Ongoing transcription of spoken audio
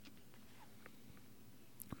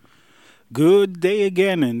Good day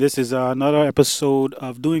again, and this is another episode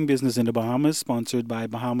of Doing Business in the Bahamas, sponsored by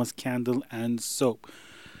Bahamas Candle and Soap.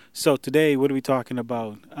 So today, what are we talking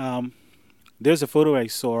about? There's a photo I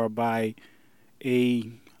saw by a,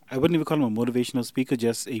 I wouldn't even call him a motivational speaker,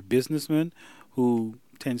 just a businessman who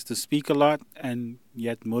tends to speak a lot and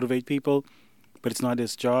yet motivate people, but it's not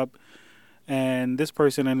his job. And this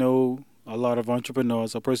person, I know a lot of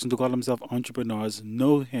entrepreneurs, a person who call himself entrepreneurs,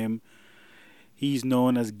 know him. He's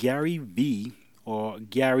known as Gary V or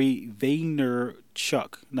Gary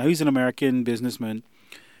Vaynerchuk. Now he's an American businessman.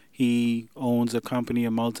 He owns a company, a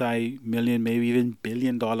multi-million, maybe even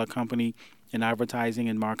billion-dollar company in advertising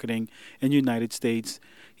and marketing in the United States.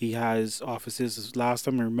 He has offices. Last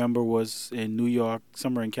time I remember was in New York,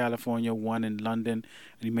 somewhere in California, one in London,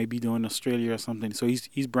 and he may be doing Australia or something. So he's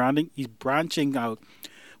branching out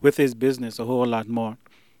with his business a whole lot more.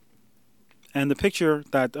 And the picture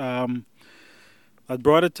that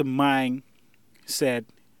brought it to mind said,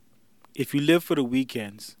 if you live for the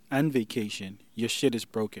weekends and vacation, your shit is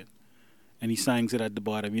broken. And he signs it at the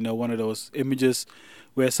bottom. You know, one of those images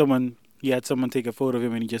where he had someone take a photo of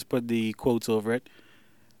him and he just put the quotes over it.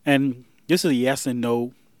 And this is a yes and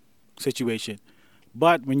no situation.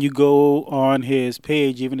 But when you go on his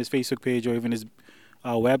page, even his Facebook page or even his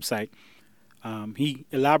website, he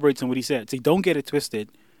elaborates on what he said. See, don't get it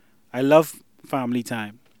twisted. I love family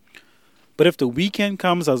time. But if the weekend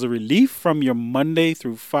comes as a relief from your Monday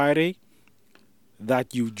through Friday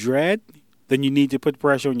that you dread, then you need to put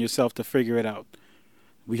pressure on yourself to figure it out.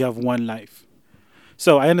 We have one life.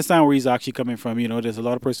 So I understand where he's actually coming from. You know, there's a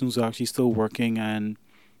lot of persons who are actually still working and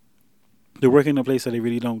they're working in a place that they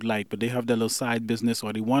really don't like, but they have their little side business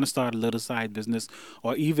or they want to start a little side business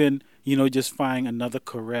or even, just find another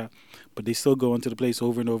career, but they still go into the place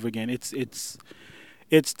over and over again. It's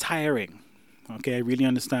tiring. Okay, I really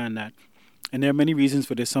understand that. And there are many reasons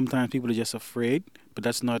for this. Sometimes people are just afraid, but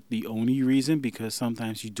that's not the only reason because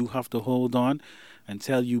sometimes you do have to hold on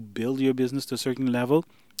until you build your business to a certain level.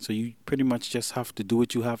 So you pretty much just have to do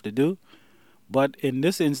what you have to do. But in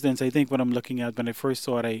this instance, I think what I'm looking at when I first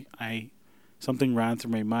saw it, I something ran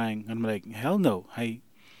through my mind. I'm like, hell no. I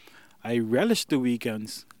relish the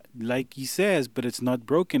weekends, like he says, but it's not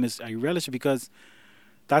broken. I relish it because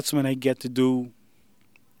that's when I get to do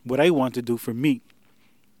what I want to do for me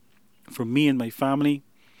and my family.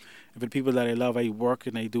 And for the people that I love, I work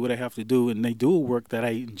and I do what I have to do, and I do work that I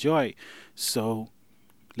enjoy. So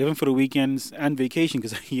living for the weekends and vacation,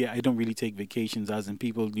 because yeah, I don't really take vacations as in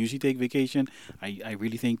people usually take vacation. I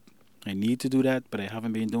really think I need to do that, but I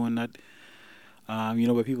haven't been doing that.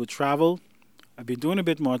 Where people travel, I've been doing a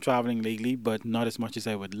bit more traveling lately, but not as much as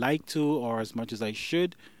I would like to or as much as I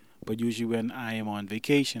should. But usually when I am on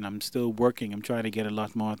vacation, I'm still working. I'm trying to get a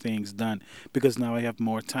lot more things done because now I have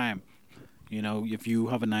more time. You know, if you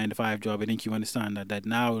have a 9 to 5 job, I think you understand that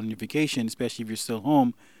now on your vacation, especially if you're still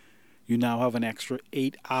home, you now have an extra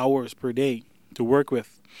 8 hours per day to work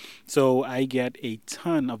with. So I get a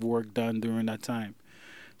ton of work done during that time.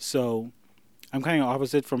 So I'm kind of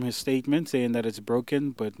opposite from his statement, saying that it's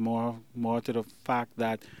broken, but more to the fact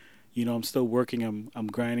that I'm still working. I'm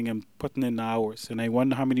grinding. I'm putting in hours, and I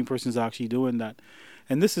wonder how many persons are actually doing that.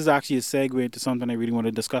 And this is actually a segue into something I really want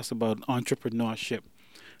to discuss about entrepreneurship.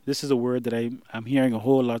 This is a word that I'm hearing a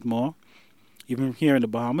whole lot more. Even here in the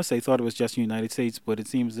Bahamas, I thought it was just the United States, but it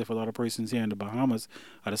seems as if a lot of persons here in the Bahamas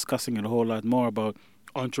are discussing it a whole lot more about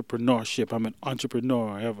entrepreneurship. I'm an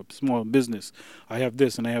entrepreneur. I have a small business. I have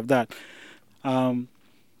this and I have that. Um,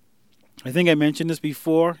 I think I mentioned this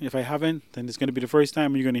before. If I haven't, then it's going to be the first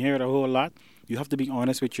time you're going to hear it a whole lot. You have to be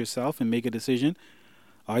honest with yourself and make a decision.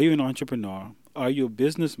 Are you an entrepreneur? Are you a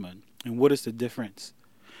businessman? And what is the difference?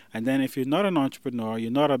 And then if you're not an entrepreneur,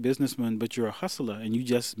 you're not a businessman, but you're a hustler and you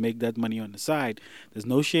just make that money on the side, there's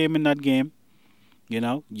no shame in that game.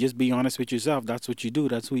 Just be honest with yourself. That's what you do.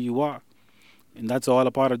 That's who you are. And that's all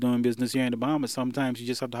a part of doing business here in the Bahamas. Sometimes you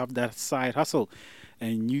just have to have that side hustle.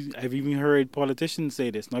 And I've even heard politicians say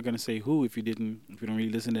this. Not going to say who if you don't really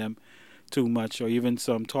listen to them too much, or even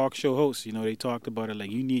some talk show hosts. They talked about it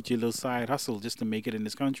like you need your little side hustle just to make it in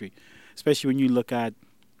this country. Especially when you look at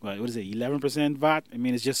what is it, 11% VAT? I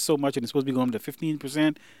mean, it's just so much, and it's supposed to be going to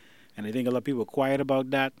 15%. And I think a lot of people are quiet about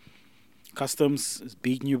that. Customs is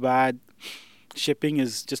beating you bad. Shipping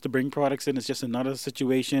is just to bring products in. It's just another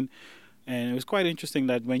situation. And it was quite interesting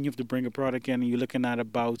that when you have to bring a product in, you're looking at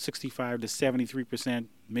about 65 to 73%,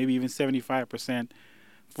 maybe even 75%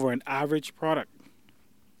 for an average product.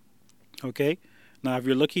 Okay? Now, if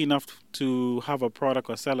you're lucky enough to have a product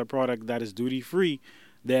or sell a product that is duty free,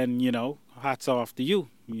 then, hats off to you.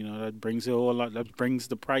 That brings a whole lot, that brings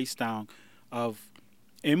the price down of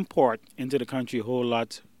import into the country a whole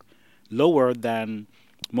lot lower than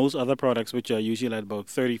most other products, which are usually at about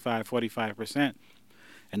 35, 45%.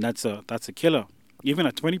 And that's a killer. Even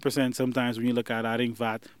at 20%, sometimes when you look at adding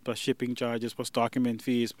VAT plus shipping charges plus document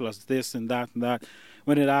fees plus this and that,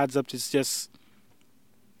 when it adds up, it's just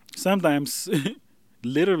sometimes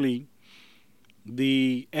literally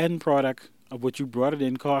the end product of what you brought it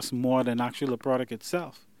in costs more than actually the product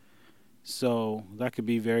itself. So that could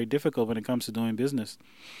be very difficult when it comes to doing business.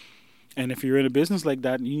 And if you're in a business like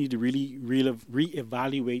that, you need to really, really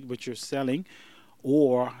reevaluate what you're selling,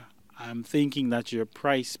 or I'm thinking that your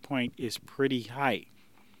price point is pretty high.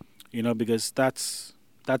 Because that's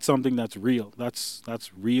something that's real.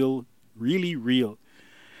 That's real, really real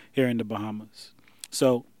here in the Bahamas.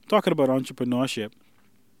 So talking about entrepreneurship,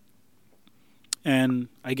 and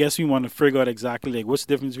I guess we want to figure out exactly like what's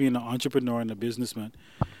the difference between an entrepreneur and a businessman.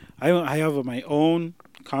 I have my own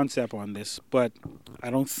concept on this, but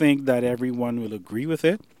I don't think that everyone will agree with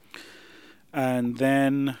it. And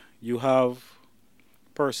then you have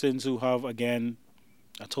persons who have, again,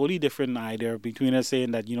 a totally different idea between us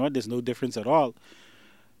saying that, there's no difference at all.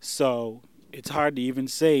 So it's hard to even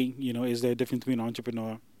say, is there a difference between an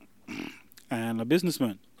entrepreneur and a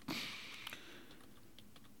businessman?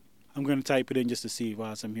 I'm going to type it in just to see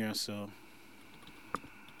whilst I'm here. So,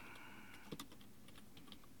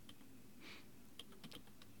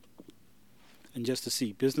 and just to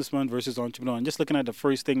see businessman versus entrepreneur, and just looking at the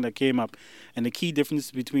first thing that came up, and the key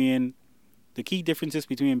differences between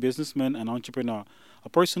businessman and entrepreneur. A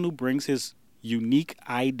person who brings his unique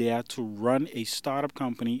idea to run a startup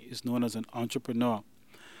company is known as an entrepreneur.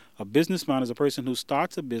 A businessman is a person who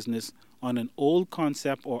starts a business on an old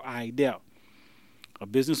concept or idea. A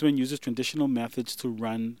businessman uses traditional methods to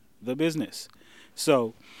run the business.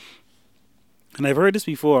 So, and I've heard this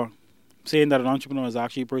before, saying that an entrepreneur is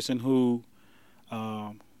actually a person who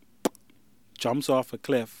um, jumps off a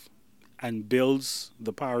cliff and builds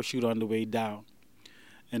the parachute on the way down.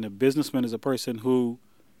 And a businessman is a person who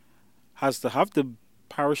has to have the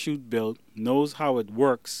parachute built, knows how it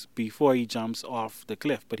works before he jumps off the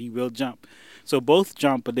cliff, but he will jump. So both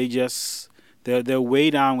jump, but their way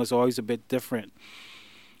down was always a bit different.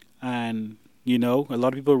 And a lot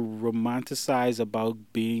of people romanticize about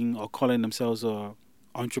being or calling themselves a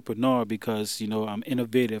entrepreneur because I'm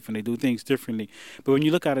innovative and they do things differently. But when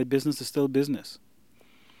you look at it, business is still business.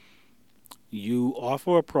 You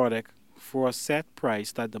offer a product for a set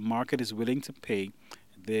price that the market is willing to pay.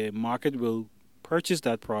 The market will purchase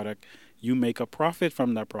that product. You make a profit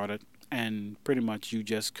from that product, and pretty much you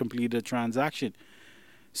just complete the transaction.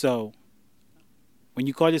 So when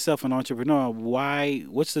you call yourself an entrepreneur,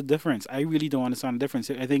 what's the difference? I really don't understand the difference.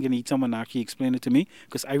 I think I need someone to actually explain it to me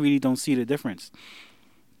because I really don't see the difference.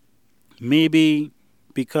 Maybe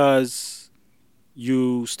because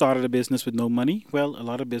you started a business with no money. Well, a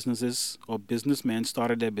lot of businesses or businessmen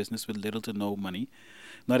started their business with little to no money.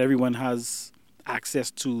 Not everyone has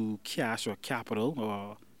access to cash or capital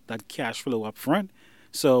or that cash flow up front.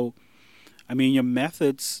 So, I mean, your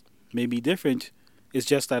methods may be different. It's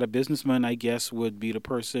just that a businessman, I guess, would be the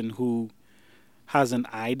person who has an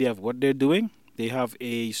idea of what they're doing. They have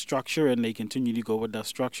a structure and they continue to go with that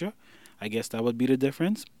structure. I guess that would be the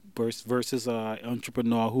difference versus an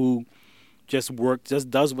entrepreneur who just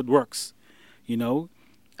does what works. You know,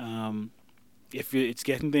 um, if it's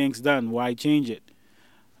getting things done, why change it?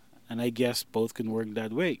 And I guess both can work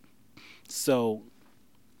that way. So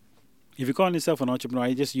if you're calling yourself an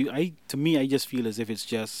entrepreneur, to me, I just feel as if it's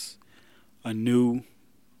just a new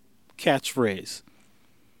catchphrase.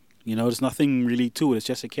 There's nothing really to it. It's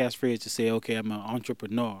just a catchphrase to say, okay, I'm an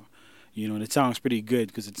entrepreneur. And it sounds pretty good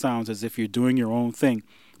because it sounds as if you're doing your own thing.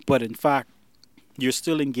 But in fact, you're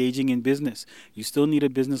still engaging in business. You still need a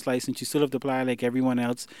business license. You still have to apply like everyone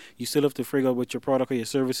else. You still have to figure out what your product or your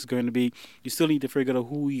service is going to be. You still need to figure out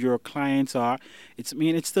who your clients are. It's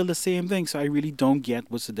still the same thing. So I really don't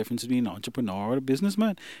get what's the difference between an entrepreneur or a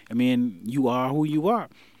businessman. You are who you are.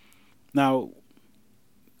 Now,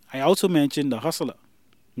 I also mentioned the hustler.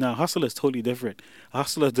 Now, hustler is totally different. A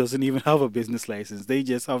hustler doesn't even have a business license. They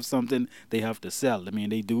just have something they have to sell.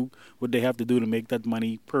 They do what they have to do to make that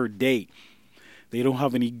money per day. They don't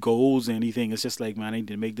have any goals or anything. It's just like, man, I need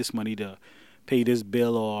to make this money to pay this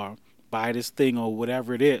bill or buy this thing or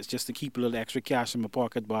whatever it is, just to keep a little extra cash in my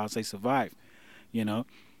pocket whilst I survive, you know?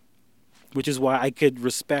 Which is why I could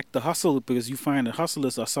respect the hustle, because you find that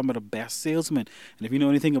hustlers are some of the best salesmen. And if you know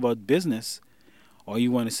anything about business, or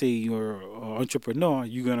you want to say you're an entrepreneur,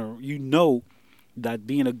 you know that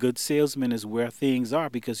being a good salesman is where things are,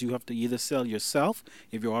 because you have to either sell yourself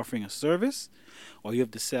if you're offering a service, or you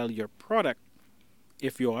have to sell your product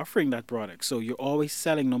if you're offering that product. So you're always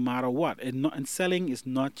selling no matter what. And selling is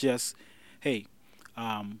not just, hey,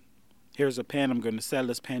 um, here's a pen, I'm going to sell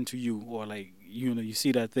this pen to you, or like, you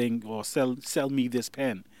see that thing, or sell me this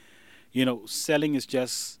pen. Selling is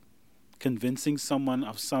just convincing someone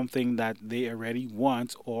of something that they already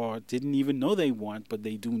want or didn't even know they want, but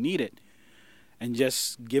they do need it. And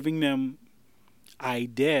just giving them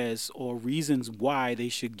ideas or reasons why they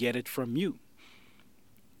should get it from you.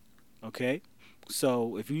 Okay?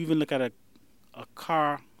 So if you even look at a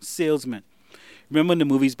car salesman, remember in the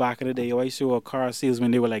movies back in the day, they always show a car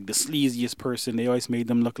salesman, they were like the sleaziest person. They always made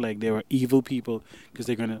them look like they were evil people because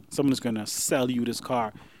someone's gonna sell you this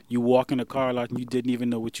car. You walk in a car lot and you didn't even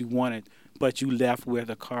know what you wanted, but you left with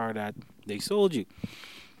a car that they sold you.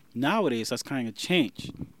 Nowadays, that's kind of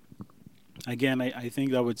changed. Again, I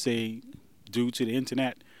think I would say due to the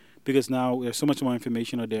internet, because now there's so much more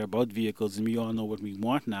information out there about vehicles, and we all know what we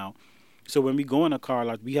want now. So when we go in a car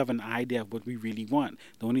lot, we have an idea of what we really want.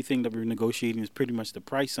 The only thing that we're negotiating is pretty much the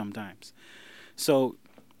price sometimes. So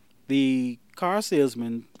the car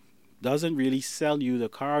salesman doesn't really sell you the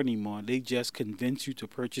car anymore. They just convince you to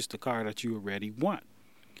purchase the car that you already want.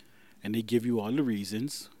 And they give you all the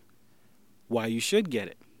reasons why you should get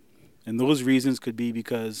it. And those reasons could be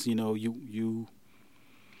because, you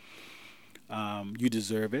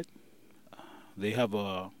deserve it. They have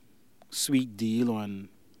a sweet deal on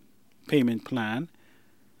payment plan.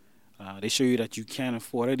 They show you that you can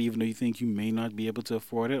afford it, even though you think you may not be able to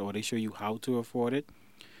afford it, or they show you how to afford it.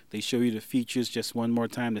 They show you the features just one more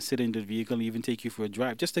time to sit in the vehicle and even take you for a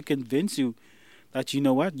drive, just to convince you that, you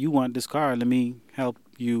know what, you want this car. Let me help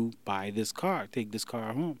you buy this car, take this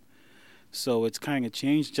car home. So it's kind of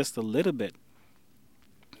changed just a little bit.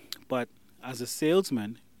 But as a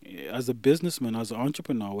salesman, as a businessman, as an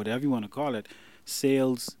entrepreneur, whatever you want to call it,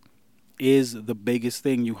 sales is the biggest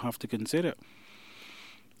thing you have to consider.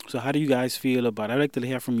 So how do you guys feel about it? I'd like to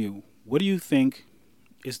hear from you. What do you think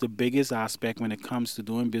is the biggest aspect when it comes to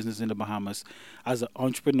doing business in the Bahamas as an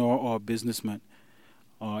entrepreneur or a businessman?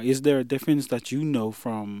 Is there a difference that you know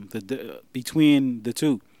from between the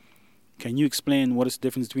two? Can you explain what is the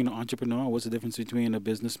difference between an entrepreneur? What's the difference between a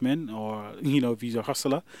businessman, or if he's a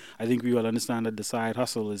hustler? I think we all understand that the side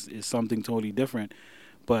hustle is something totally different.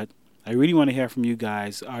 But I really want to hear from you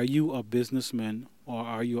guys. Are you a businessman or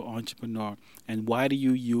are you an entrepreneur? And why do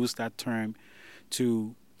you use that term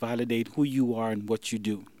to validate who you are and what you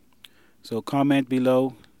do? So comment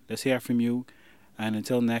below. Let's hear from you. And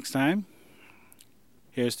until next time,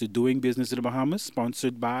 here's to Doing Business in the Bahamas,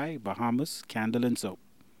 sponsored by Bahamas Candle and Soap.